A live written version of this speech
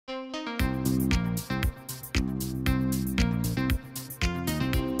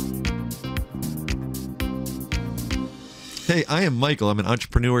Hey, I am Michael. I'm an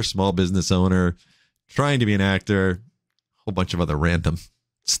entrepreneur, small business owner, trying to be an actor, a whole bunch of other random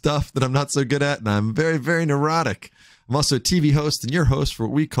stuff that I'm not so good at, and I'm very, very neurotic. I'm also a TV host and your host for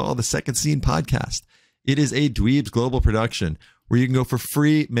what we call the Second Scene Podcast. It is a Dweebs Global production where you can go for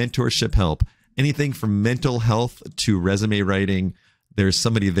free mentorship help. Anything from mental health to resume writing, there's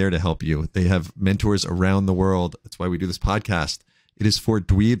somebody there to help you. They have mentors around the world. That's why we do this podcast. It is for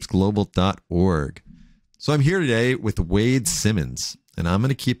dweebsglobal.org. So I'm here today with Wade Simmons, and I'm going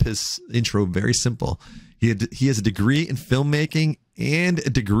to keep his intro very simple. He has a degree in filmmaking and a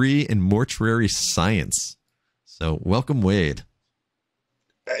degree in mortuary science. So welcome, Wade.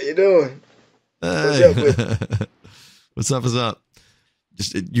 How you doing? What's up? What's up?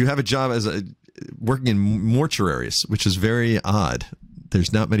 You have a job as working in mortuaries, which is very odd.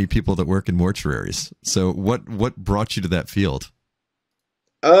 There's not many people that work in mortuaries. So what brought you to that field?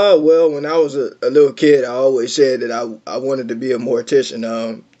 Well, when I was a little kid, I always said that I wanted to be a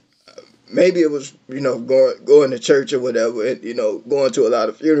mortician. Maybe it was, going to church or whatever, and, going to a lot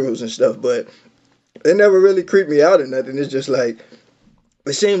of funerals and stuff, but it never really creeped me out or nothing. It's just like,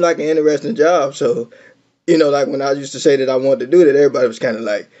 it seemed like an interesting job. So, like when I used to say that I wanted to do that, everybody was kind of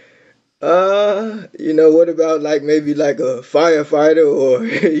like, what about like maybe like a firefighter or,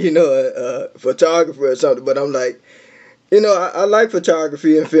 a photographer or something? But I'm like, I like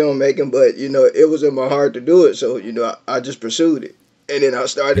photography and filmmaking, but, it was in my heart to do it. So, I just pursued it. And then I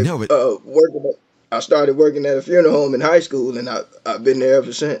started working. I started working at a funeral home in high school, and I've been there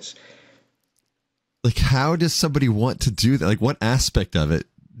ever since. Like, how does somebody want to do that? Like, what aspect of it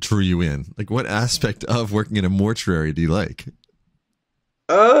drew you in? Like, what aspect of working in a mortuary do you like?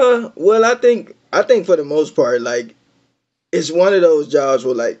 Well, I think for the most part, like, it's one of those jobs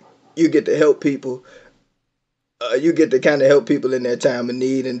where, like, you get to help people. You get to kind of help people in their time of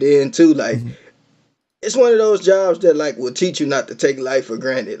need. And then too, like, it's one of those jobs that like will teach you not to take life for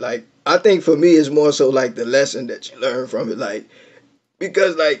granted. Like, I think for me, it's more so like the lesson that you learn from it. Like,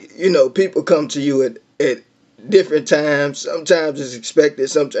 because like, people come to you at different times. Sometimes it's expected,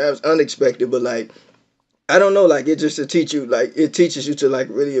 sometimes unexpected. But like, I don't know, like it just to teach you, like it teaches you to like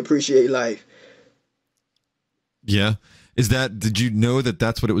really appreciate life. Yeah. Did you know that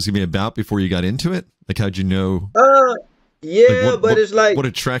that's what it was going to be about before you got into it? Like, how'd you know? Yeah, but it's like, what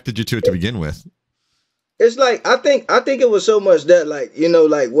attracted you to it to begin with? It's like, I think it was so much that like,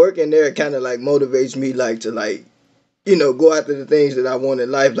 like working there kind of like motivates me like to like, go after the things that I want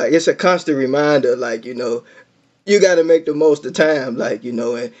in life. Like, it's a constant reminder, like, you got to make the most of time, like,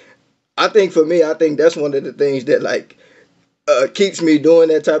 and I think for me, I think that's one of the things that like keeps me doing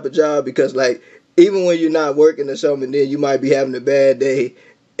that type of job, because like, even when you're not working or something, then you might be having a bad day,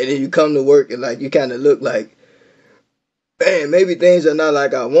 and then you come to work and like you kind of look like, man, maybe things are not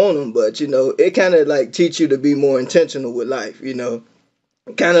like I want them, but it kind of like teach you to be more intentional with life.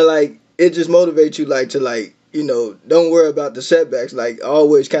 Kind of like it just motivates you like to like, don't worry about the setbacks. Like,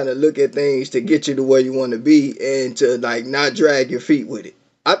 always kind of look at things to get you to where you want to be, and to like not drag your feet with it.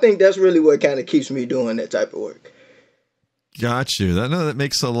 I think that's really what kind of keeps me doing that type of work. Got you. That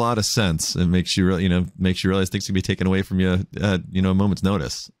makes a lot of sense. It makes you really, makes you realize things can be taken away from you at, a moment's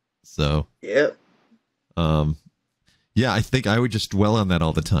notice. So, yeah. Yeah, I think I would just dwell on that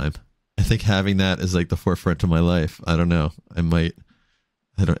all the time. I think having that is like the forefront of my life. I don't know. I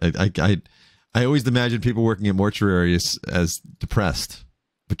always imagine people working at mortuaries as depressed,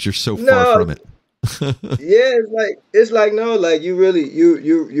 but you're so far from it. Yeah, it's like no, like you really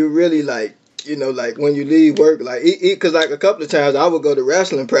like, like when you leave work, like because like a couple of times I would go to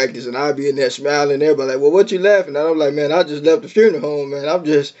wrestling practice and I'd be in there smiling. Everybody like, well, what you laughing at? I'm like, man, I just left the funeral home, man. I'm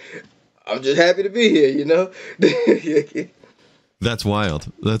just happy to be here, That's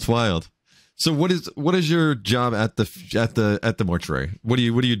wild. That's wild. So what is your job at the mortuary? What do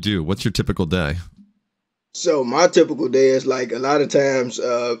you do? What's your typical day? So my typical day is like a lot of times,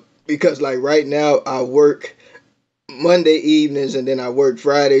 because like right now I work Monday evenings, and then I work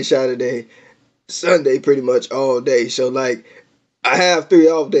Friday, Saturday, Sunday pretty much all day. So like I have 3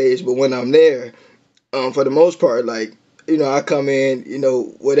 off days, but when I'm there, for the most part, like, I come in,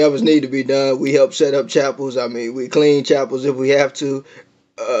 whatever's need to be done. We help set up chapels. I mean, we clean chapels if we have to.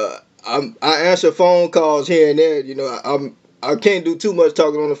 I answer phone calls here and there. I can't do too much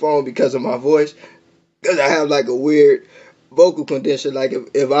talking on the phone because of my voice, because I have like a weird vocal condition. Like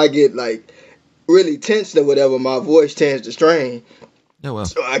if I get like really tense or whatever, my voice tends to strain. Oh, well.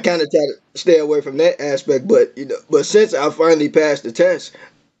 So I kind of try to stay away from that aspect. But but since I finally passed the test,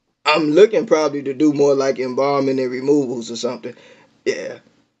 I'm looking probably to do more like embalming and removals or something. Yeah.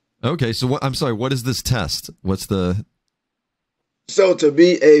 Okay, so I'm sorry. What is this test? What's the? So to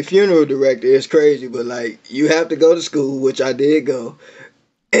be a funeral director is crazy, but like you have to go to school, which I did go,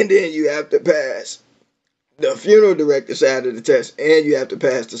 and then you have to pass the funeral director side of the test, and you have to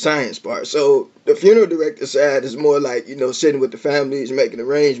pass the science part. So the funeral director side is more like, you know, sitting with the families, making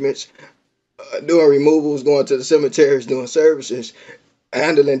arrangements, doing removals, going to the cemeteries, doing services,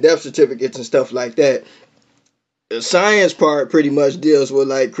 handling death certificates and stuff like that. The science part pretty much deals with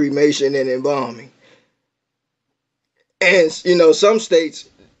like cremation and embalming. And you know, some states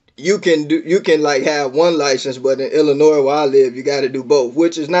you can like have one license, but in Illinois where I live, you got to do both,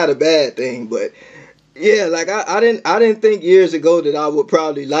 which is not a bad thing. But yeah, like I didn't think years ago that I would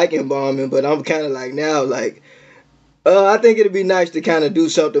probably like embalming, but I'm kind of like now like I think it'd be nice to kind of do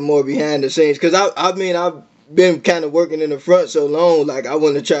something more behind the scenes because I mean I've been kind of working in the front so long, like I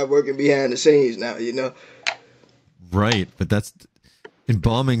want to try working behind the scenes now, you know. Right, but that's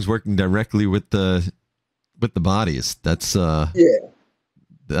embalming's working directly with the bodies. That's Yeah.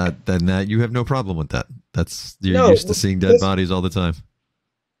 that you have no problem with that. That's you're No, used to seeing dead bodies all the time.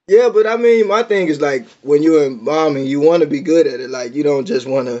 yeah, but I mean, my thing is like when you're embalming, you want to be good at it. Like you don't just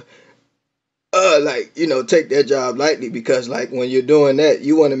want to, like you know, take that job lightly because like when you're doing that,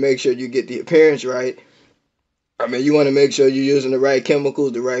 you want to make sure you get the appearance right. I mean, you want to make sure you're using the right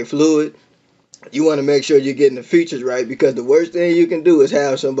chemicals, the right fluid. You want to make sure you're getting the features right because the worst thing you can do is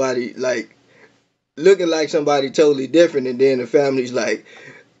have somebody like looking like somebody totally different, and then the family's like,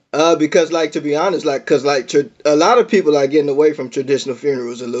 because like to be honest, like because like a lot of people are getting away from traditional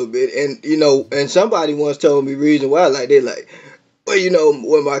funerals a little bit, and you know, and somebody once told me reason why, like they're like, well, you know,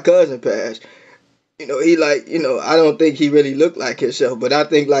 when my cousin passed, you know, he like, you know, I don't think he really looked like himself, but I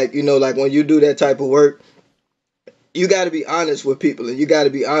think like, you know, like when you do that type of work, you got to be honest with people, and you got to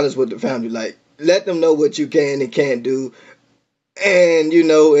be honest with the family, like let them know what you can and can't do. And you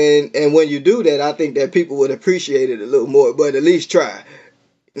know, and when you do that, I think that people would appreciate it a little more. But at least try.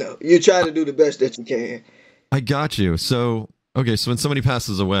 You know, you try to do the best that you can. I got you. So okay, so when somebody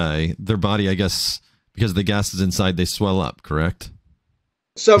passes away, their body, I guess, because the gas is inside, they swell up. Correct?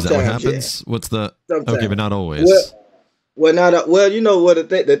 Is that what Sometimes, yeah. happens? What's the Sometimes. okay, but not always. Well, not well. You know what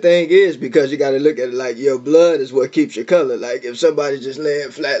the thing is because you got to look at it like your blood is what keeps your color. Like if somebody's just laying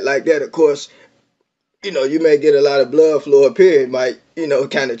flat like that, of course, you know, you may get a lot of blood flow up here. It might, you know,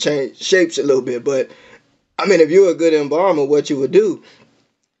 kind of change shapes a little bit. But I mean, if you're a good embalmer, what you would do,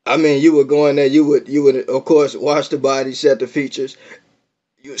 I mean, you would go in there, you would of course wash the body, set the features.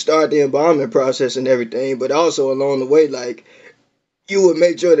 You would start the embalming process and everything, but also along the way, like you would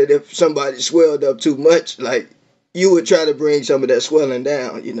make sure that if somebody swelled up too much, like you would try to bring some of that swelling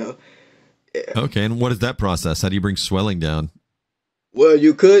down, you know. Yeah. Okay, and what is that process? How do you bring swelling down? Well,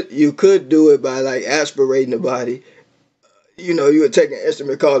 you could do it by like aspirating the body. You know, you would take an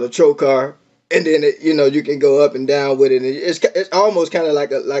instrument called a trocar, and then you know you can go up and down with it. And it's almost kind of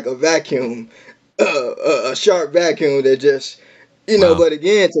like a vacuum, a sharp vacuum that just you know. Wow. But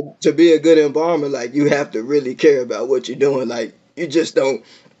again, to be a good embalmer, like you have to really care about what you're doing. Like you just don't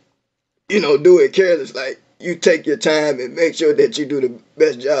you know do it careless. Like you take your time and make sure that you do the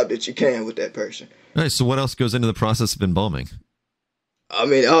best job that you can with that person. All right, so what else goes into the process of embalming? I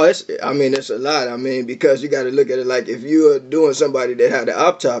mean, it's a lot. I mean, because you got to look at it like if you are doing somebody that had an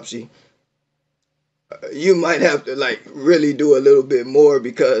autopsy, you might have to like really do a little bit more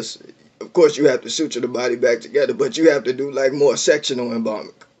because, of course, you have to suture the body back together, but you have to do like more sectional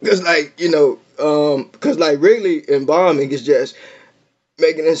embalming because, like, you know, because like really embalming is just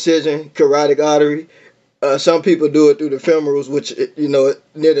making an incision, carotid artery. Some people do it through the femorals, which you know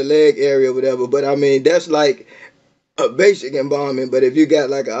near the leg area, or whatever. But I mean, that's like a basic embalming, but if you got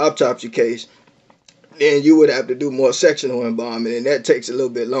like an autopsy case, then you would have to do more sectional embalming, and that takes a little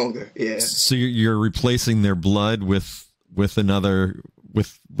bit longer. Yeah. So you're replacing their blood with another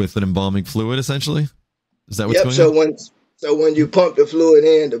with an embalming fluid, essentially. Is that what's Yep. going So on? when you pump the fluid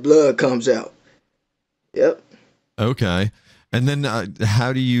in, the blood comes out. Yep. Okay, and then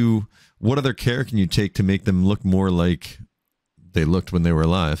how do you? What other care can you take to make them look more like they looked when they were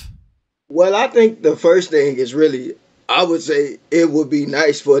alive? Well, I think the first thing is really, I would say it would be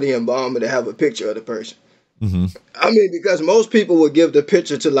nice for the embalmer to have a picture of the person. Mm-hmm. I mean, because most people would give the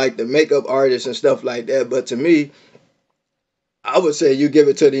picture to like the makeup artist and stuff like that, but to me, I would say you give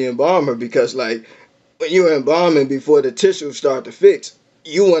it to the embalmer because like when you're embalming before the tissues start to fix,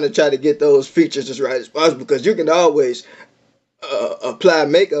 you want to try to get those features as right as possible because you can always apply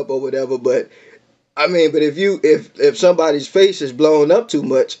makeup or whatever, but I mean, but if somebody's face is blown up too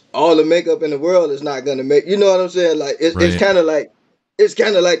much, all the makeup in the world is not gonna make. You know what I'm saying? Like it's Right. kind of like it's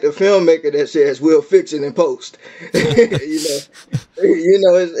kind of like the filmmaker that says we'll fix it in post. It's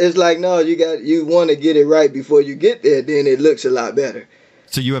like, no, you want to get it right before you get there, then it looks a lot better.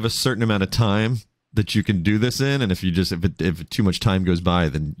 So you have a certain amount of time that you can do this in, and if too much time goes by,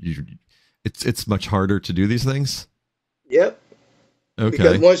 then it's much harder to do these things. Yep. Okay.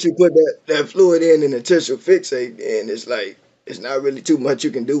 Because once you put that fluid in and the tissue fixate, and it's like it's not really too much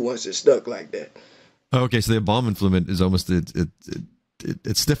you can do once it's stuck like that. Okay, so the embalming fluid is almost it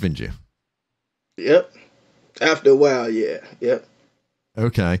stiffens you. Yep. After a while, yeah. Yep.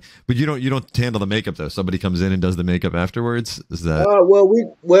 Okay, but you don't handle the makeup though. Somebody comes in and does the makeup afterwards. Is that?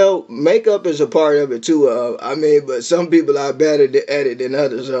 Well, makeup is a part of it too. But some people are better at it than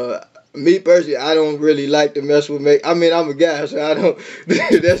others. Me personally, I don't really like to mess with makeup. I mean, I'm a guy, so I don't.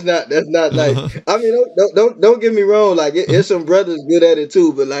 that's not like. I mean, don't get me wrong. Like, it's some brothers good at it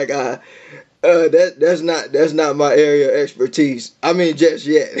too, but like that's not my area of expertise. I mean, just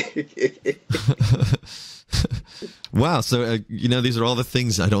yet. Wow. So, these are all the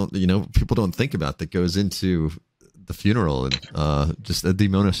things people don't think about that goes into the funeral and just the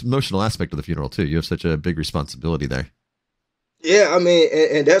emotional aspect of the funeral too. You have such a big responsibility there. Yeah, I mean,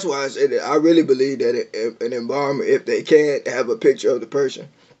 and that's why I said that I really believe that an embalmer, if they can't have a picture of the person,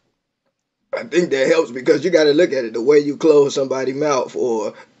 I think that helps because you got to look at it, the way you close somebody's mouth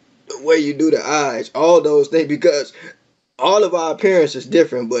or the way you do the eyes, all those things, because all of our appearance is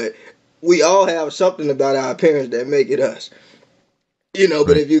different, but we all have something about our appearance that make it us. But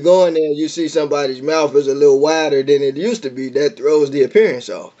Right. if you go in there and you see somebody's mouth is a little wider than it used to be, that throws the appearance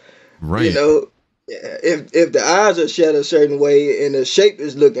off. Right. If the eyes are shut a certain way and the shape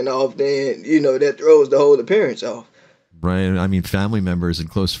is looking off, then that throws the whole appearance off. Right. I mean, family members and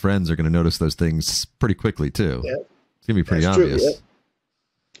close friends are going to notice those things pretty quickly too. Yep. It's going to be pretty That's obvious.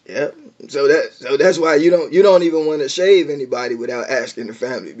 True, yep. So that's why you don't even want to shave anybody without asking the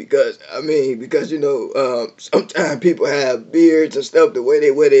family because sometimes people have beards and stuff the way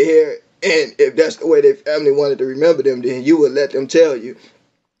they wear their hair, and if that's the way their family wanted to remember them, then you would let them tell you,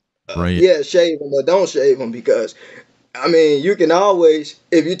 Right. yeah, shave them or don't shave them because you can always,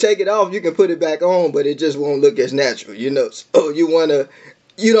 if you take it off, you can put it back on, but it just won't look as natural, So you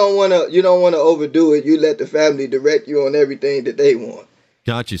don't want to overdo it. You let the family direct you on everything that they want.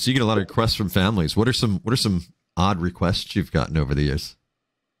 Got you. So you get a lot of requests from families. What are some odd requests you've gotten over the years?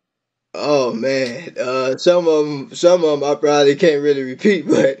 Oh man, some of them I probably can't really repeat,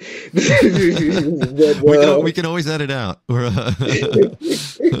 but, we can always edit out. but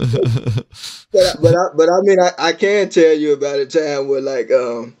I can tell you about a time where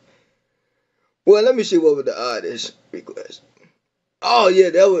let me see, what was the oddest request? Oh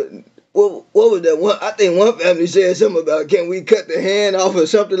yeah, that was. What was that one? I think one family said something about, can we cut the hand off or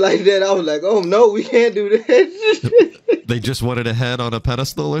something like that. I was like, oh no, we can't do that. They just wanted a head on a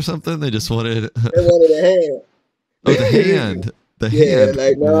pedestal or something. They just wanted. They wanted a hand. Oh, the hand. The hand.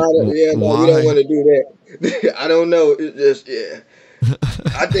 Like no, we don't want to do that. I don't know. It's just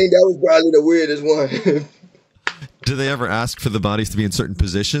I think that was probably the weirdest one. Do they ever ask for the bodies to be in certain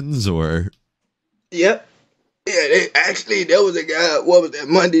positions or? Yep. Yeah, there was a guy, what was that,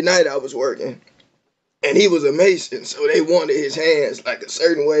 Monday night I was working, and he was a Mason, so they wanted his hands like a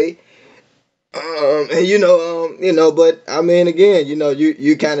certain way. But I mean, again,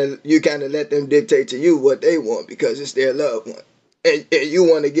 you kind of let them dictate to you what they want because it's their loved one, and you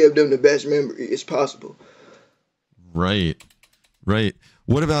want to give them the best memory as possible. Right.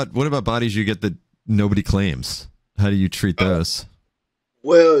 What about bodies you get that nobody claims? How do you treat those?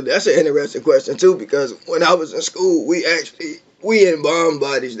 Well, that's an interesting question too, because when I was in school, we embalmed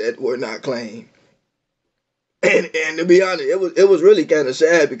bodies that were not claimed, and to be honest, it was really kind of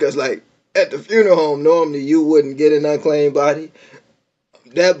sad because like at the funeral home, normally you wouldn't get an unclaimed body.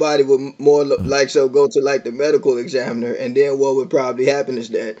 That body would more like so go to like the medical examiner, and then what would probably happen is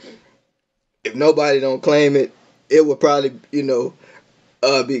that if nobody don't claim it, it would probably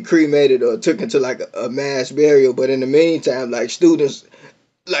be cremated or took into like a mass burial. But in the meantime, like students.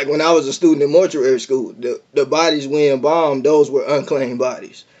 Like when I was a student in mortuary school, the bodies we embalmed, those were unclaimed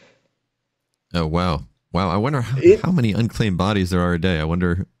bodies. Oh, wow. I wonder how many unclaimed bodies there are a day. I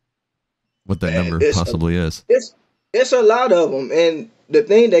wonder what that number possibly is. It's a lot of them. And the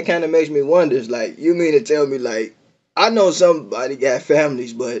thing that kind of makes me wonder is like, you mean to tell me like, I know somebody got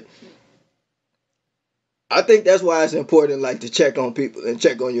families, but I think that's why it's important like to check on people and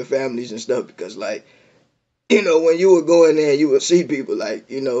check on your families and stuff because like, when you would go in there, you would see people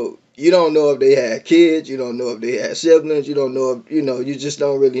like, you don't know if they had kids, you don't know if they had siblings, you don't know if, you just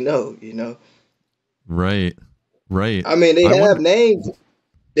don't really know, Right. I mean, they have names,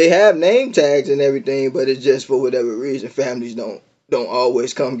 they have name tags and everything, but it's just for whatever reason, families don't don't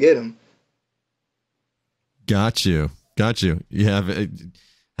always come get them. Got you. You have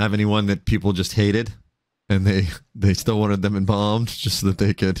anyone that people just hated, and they still wanted them embalmed just so that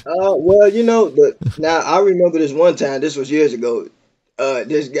they could? Well, now I remember this one time. This was years ago.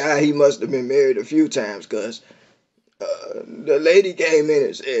 This guy, he must have been married a few times, cause the lady came in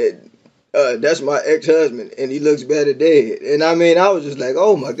and said, "That's my ex-husband, and he looks better dead." And I mean, I was just like,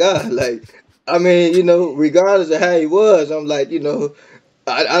 "Oh my God!" Like, I mean, regardless of how he was, I'm like,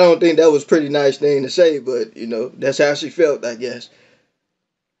 I don't think that was a pretty nice thing to say, but that's how she felt, I guess.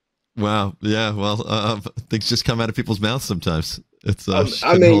 Wow. Yeah. Well, things just come out of people's mouths sometimes. It's I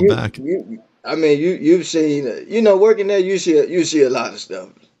shouldn't mean, hold back. you've seen, working there, you see a lot of stuff,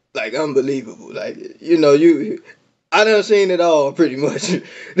 like unbelievable, like I done seen it all pretty much. I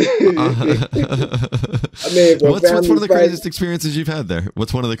mean, from What's one of the family craziest fighting. experiences you've had there?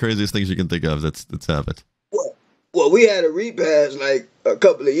 What's one of the craziest things you can think of that's happened? Well, we had a repast like a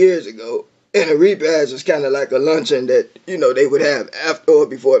couple of years ago, and a repast is kind of like a luncheon that they would have after or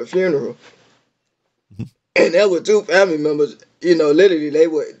before the funeral. And there were two family members. Literally they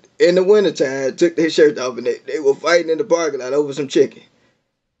would in the wintertime took their shirts off and they were fighting in the parking lot over some chicken.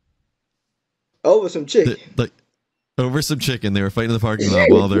 Over some chicken. Like over some chicken, they were fighting in the parking lot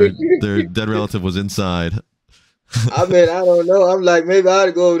while their dead relative was inside. I mean, I don't know. I'm like, maybe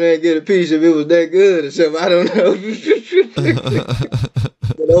I'd go over there and get a piece if it was that good or something. I don't know.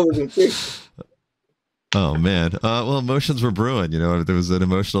 But over some chicken. Oh man. Well, emotions were brewing. There was an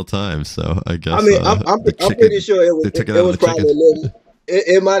emotional time, so I guess. I mean, I'm pretty sure they took it it out of was the probably chicken. a little.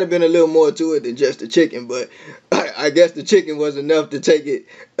 It might have been a little more to it than just the chicken, but I guess the chicken was enough to take it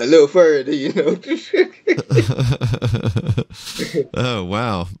a little further. Oh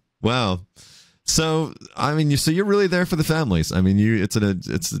wow. So I mean, so you're really there for the families. I mean,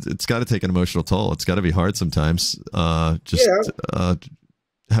 it's got to take an emotional toll. It's got to be hard sometimes. Just Yeah.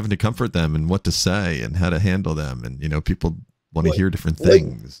 having to comfort them and what to say and how to handle them, and people want to What, hear different what,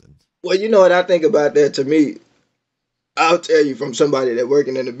 things. well, you know what I think about that. To me, I'll tell you from somebody that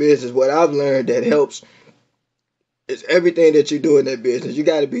working in the business, what I've learned that helps is everything that you do in that business. You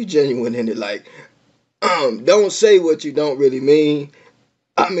got to be genuine in it. Like, don't say what you don't really mean.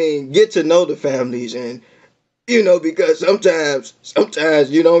 I mean, get to know the families and because sometimes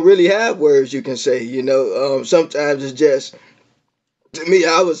you don't really have words you can say. Sometimes it's just, to me,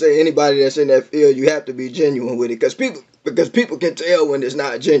 I would say anybody that's in that field, you have to be genuine with it because people can tell when it's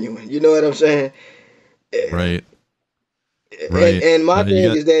not genuine. You know what I'm saying? Right. And my thing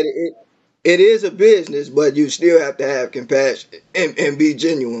is that it is a business, but you still have to have compassion and be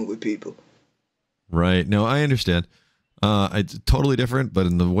genuine with people. Right. No, I understand. It's totally different, but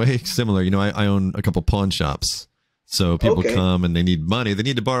in the way similar. I own a couple pawn shops. So people Okay. come and they need money. They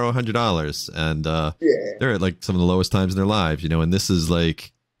need to borrow $100, and Yeah. they're at like some of the lowest times in their lives. And this is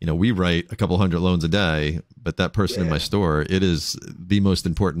like, we write a couple hundred loans a day, but that person in my store, it is the most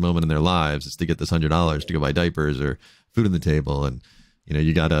important moment in their lives is to get this $100 to go buy diapers or food on the table, and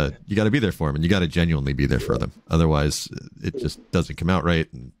you gotta be there for them, and you gotta genuinely be there for them. Otherwise, it just doesn't come out right,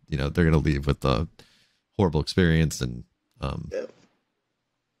 and they're gonna leave with a horrible experience, and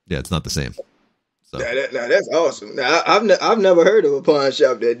yeah, it's not the same. So. Now that's awesome. Now I've never heard of a pawn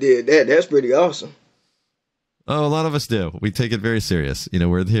shop that did that. That's pretty awesome. Oh, a lot of us do. We take it very serious.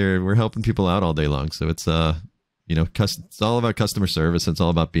 We're here. We're helping people out all day long. So it's it's all about customer service. It's all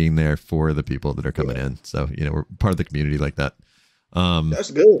about being there for the people that are coming in. So we're part of the community like that.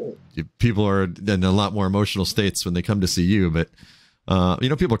 That's good. People are in a lot more emotional states when they come to see you, but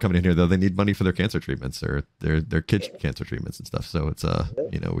people are coming in here though. They need money for their cancer treatments or their kids' cancer treatments and stuff. So it's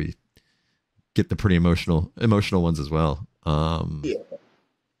we get the pretty emotional ones as well.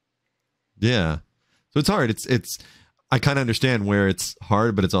 Yeah. So it's hard. It's I kind of understand where it's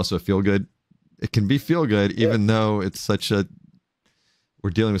hard, but it's also a feel good. It can be feel good, even though it's we're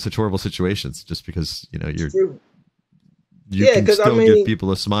dealing with such horrible situations. Just because you can still give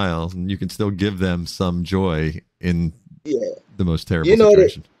people a smile, and you can still give them some joy in the most terrible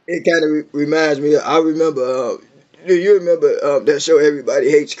situation. It kind of reminds me. I remember. Do you remember that show Everybody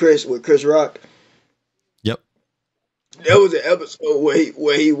Hates Chris with Chris Rock? Yep. There was an episode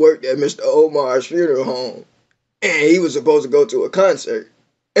where he worked at Mr. Omar's funeral home, and he was supposed to go to a concert.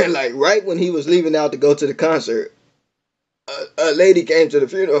 And like right when he was leaving out to go to the concert, a lady came to the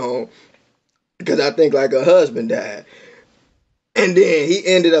funeral home because I think like her husband died. And then he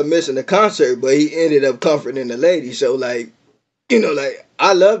ended up missing the concert, but he ended up comforting the lady. So like, like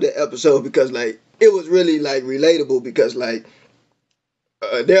I love that episode because like it was really like relatable because like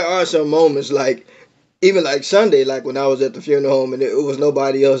there are some moments like even like Sunday, like when I was at the funeral home and it was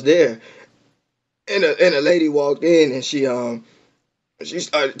nobody else there, and a lady walked in and she she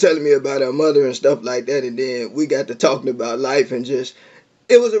started telling me about her mother and stuff like that, and then we got to talking about life and just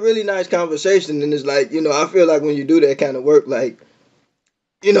it was a really nice conversation. And it's like, I feel like when you do that kind of work, like,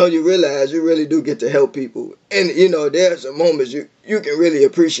 you realize you really do get to help people, and there are some moments you can really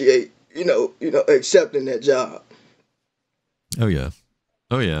appreciate, accepting that job. Oh yeah,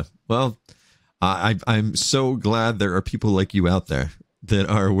 oh yeah. Well, I'm so glad there are people like you out there that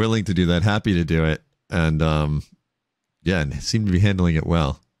are willing to do that, happy to do it, and yeah, and seem to be handling it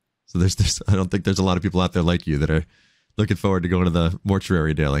well. So there's I don't think there's a lot of people out there like you that are looking forward to going to the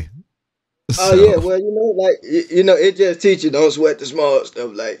mortuary daily. Oh yeah, well, like it just teaches you don't sweat the small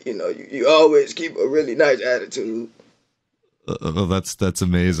stuff. Like, you always keep a really nice attitude. Well, that's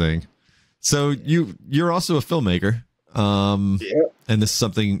amazing. So you're also a filmmaker, Yeah, and this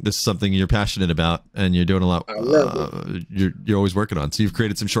is something you're passionate about, and you're doing a lot. I love it. You're always working on. So you've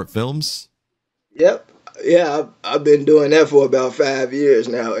created some short films. Yep. Yeah, I've been doing that for about 5 years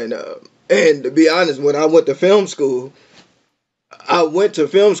now, and to be honest, when I went to film school, I went to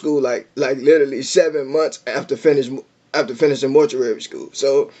film school like literally 7 months after finishing mortuary school.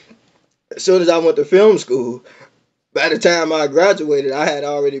 So as soon as I went to film school, by the time I graduated, I had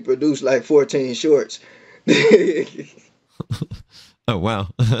already produced like 14 shorts. Oh wow.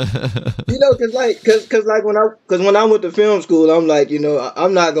 Cause when I went to film school, I'm like,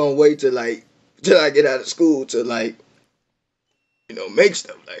 I'm not gonna wait till I get out of school to make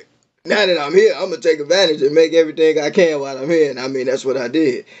stuff. Like, now that I'm here, I'm gonna take advantage and make everything I can while I'm here. And I mean, that's what I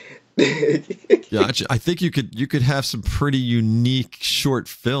did. Yeah, I think you could have some pretty unique short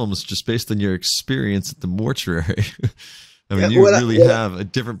films just based on your experience at the mortuary. I mean, you really have a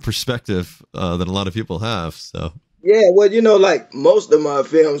different perspective than a lot of people have. So yeah, well, like most of my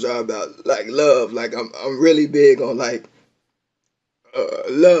films are about like love. Like I'm really big on like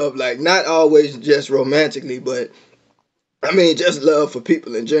love, like not always just romantically, but I mean just love for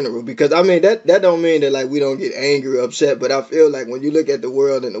people in general. Because I mean that don't mean that like we don't get angry or upset, but I feel like when you look at the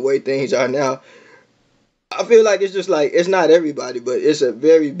world and the way things are now, I feel like it's just like it's not everybody, but it's a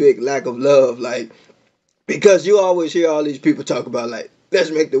very big lack of love. Like, because you always hear all these people talk about like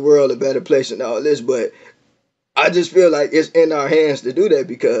let's make the world a better place and all this, but I just feel like it's in our hands to do that,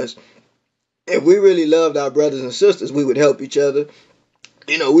 because if we really loved our brothers and sisters, we would help each other.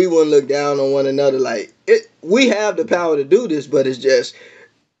 We wouldn't look down on one another. Like we have the power to do this, but it's just,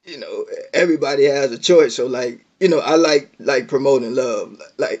 everybody has a choice. So like, I like promoting love.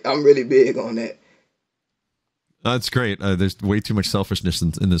 Like I'm really big on that. that's great. There's way too much selfishness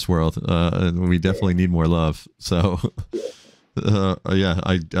in this world, and we definitely need more love. So, yeah,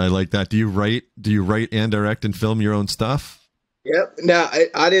 I like that. Do you write and direct and film your own stuff? Yep. Now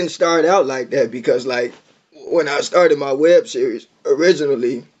I didn't start out like that, because like when I started my web series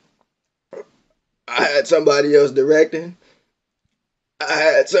originally, I had somebody else directing. I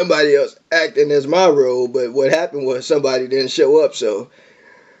had somebody else acting as my role, but what happened was somebody didn't show up, so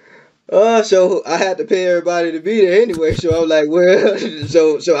I had to pay everybody to be there anyway. So I was like, well,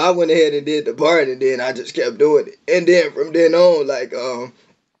 so I went ahead and did the part, and then I just kept doing it. And then from then on, like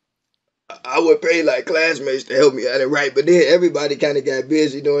I would pay like classmates to help me out and write, but then everybody kind of got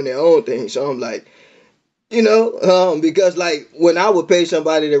busy doing their own thing. So I'm like, because like when I would pay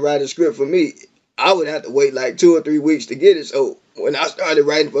somebody to write a script for me, I would have to wait like 2 or 3 weeks to get it. So when I started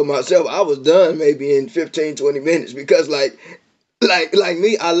writing for myself, I was done maybe in 15, 20 minutes, because like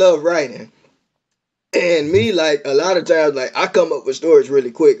me, I love writing. And me, like a lot of times, like I come up with stories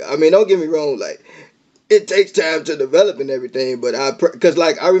really quick. I mean, don't get me wrong, like it takes time to develop and everything, but because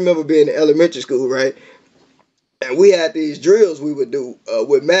like I remember being in elementary school, right? And we had these drills we would do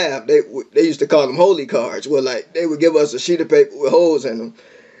with math. They used to call them holy cards. Where like they would give us a sheet of paper with holes in them,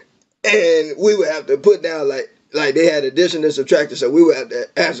 and we would have to put down like they had addition and subtraction, so we would have to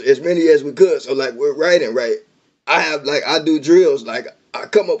answer as many as we could. So like we're writing, right? I do drills, like I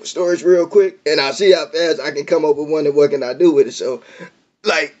come up with stories real quick, and I see how fast I can come up with one and what can I do with it. So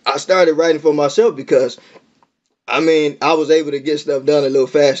like I started writing for myself, because I mean I was able to get stuff done a little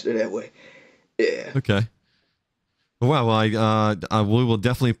faster that way. Yeah. Okay. Well, we will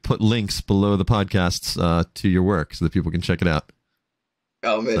definitely put links below the podcasts to your work so that people can check it out.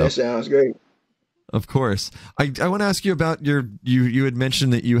 Oh man, that sounds great. Of course. I want to ask you about you had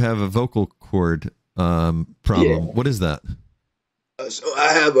mentioned that you have a vocal cord problem. Yeah. What is that? So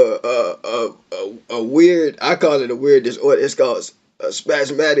I have a weird, I call it a weird disorder. It's called a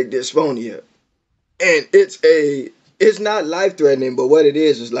spasmodic dysphonia. And it's not life threatening, but what it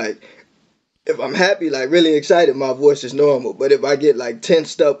is like, if I'm happy, like really excited, my voice is normal. But if I get like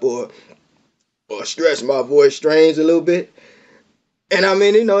tensed up or stressed, my voice strains a little bit. And I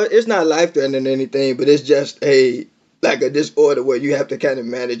mean, it's not life threatening or anything, but it's just like a disorder where you have to kind of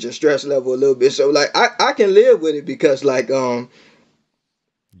manage your stress level a little bit. So like I can live with it because like you're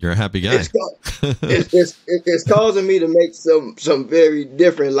a happy guy. It's causing me to make some very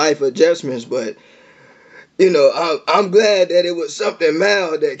different life adjustments, but I'm glad that it was something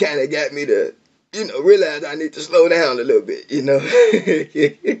mild that kind of got me to realize I need to slow down a little bit,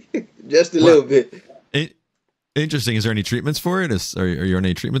 just a little bit. Interesting. Is there any treatments for it? Are you on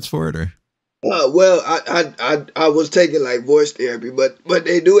any treatments for it, or? Well, I was taking like voice therapy, but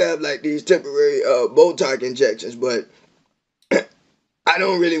they do have like these temporary Botox injections, but I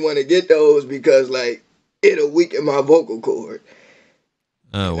don't really want to get those because like it'll weaken my vocal cord.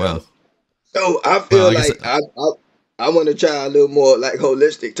 Oh wow. So I feel I want to try a little more like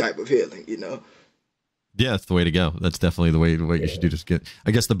holistic type of healing, Yeah, that's the way to go. That's definitely the way you should do. Just get.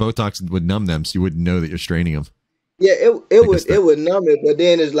 I guess the Botox would numb them, so you wouldn't know that you're straining them. Yeah, it would numb it, but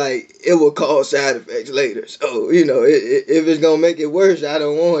then it's like it will cause side effects later. So if it's gonna make it worse, I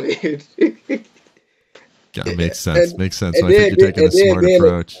don't want it. Yeah, makes sense. Makes sense. So I think you're taking a smart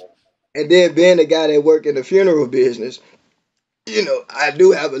approach. And then being a guy that work in the funeral business, I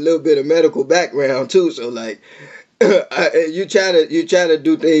do have a little bit of medical background too. So like, you try to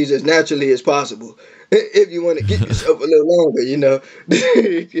do things as naturally as possible if you want to keep yourself a little longer,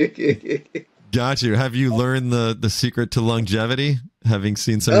 Got you. Have you learned the secret to longevity, having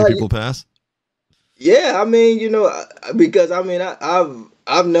seen so many people pass? Yeah, I mean, because I mean,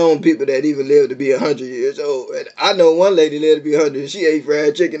 I've known people that even live to be 100 years old, and I know one lady lived to be 100, and she ate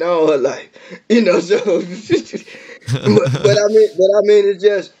fried chicken all her life, So, but I mean,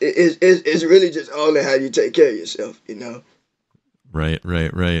 it's really just all in how you take care of yourself, Right.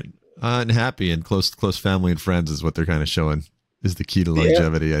 And happy and close family and friends is what they're kind of showing is the key to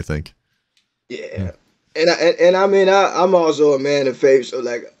longevity, yeah. I think. Yeah. And I mean, I'm also a man of faith, so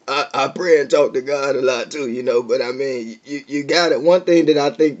like I pray and talk to God a lot too, But I mean, you got it. One thing that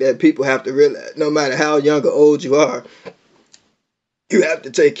I think that people have to realize, no matter how young or old you are, you have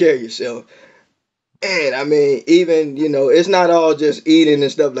to take care of yourself. And I mean, even it's not all just eating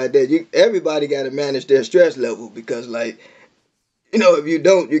and stuff like that. Everybody got to manage their stress level because, like, if you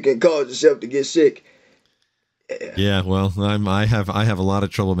don't, you can cause yourself to get sick. Yeah, well, I have a lot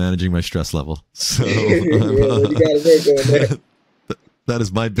of trouble managing my stress level. So you gotta work on that. That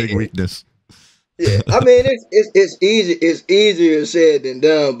is my big weakness. Yeah, I mean it's easy. It's easier said than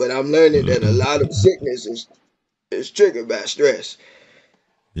done, but I'm learning that a lot of sickness is triggered by stress.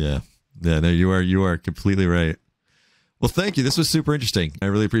 Yeah. No, you are completely right. Well, thank you. This was super interesting. I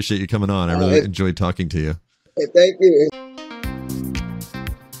really appreciate you coming on. I really enjoyed talking to you. Thank you.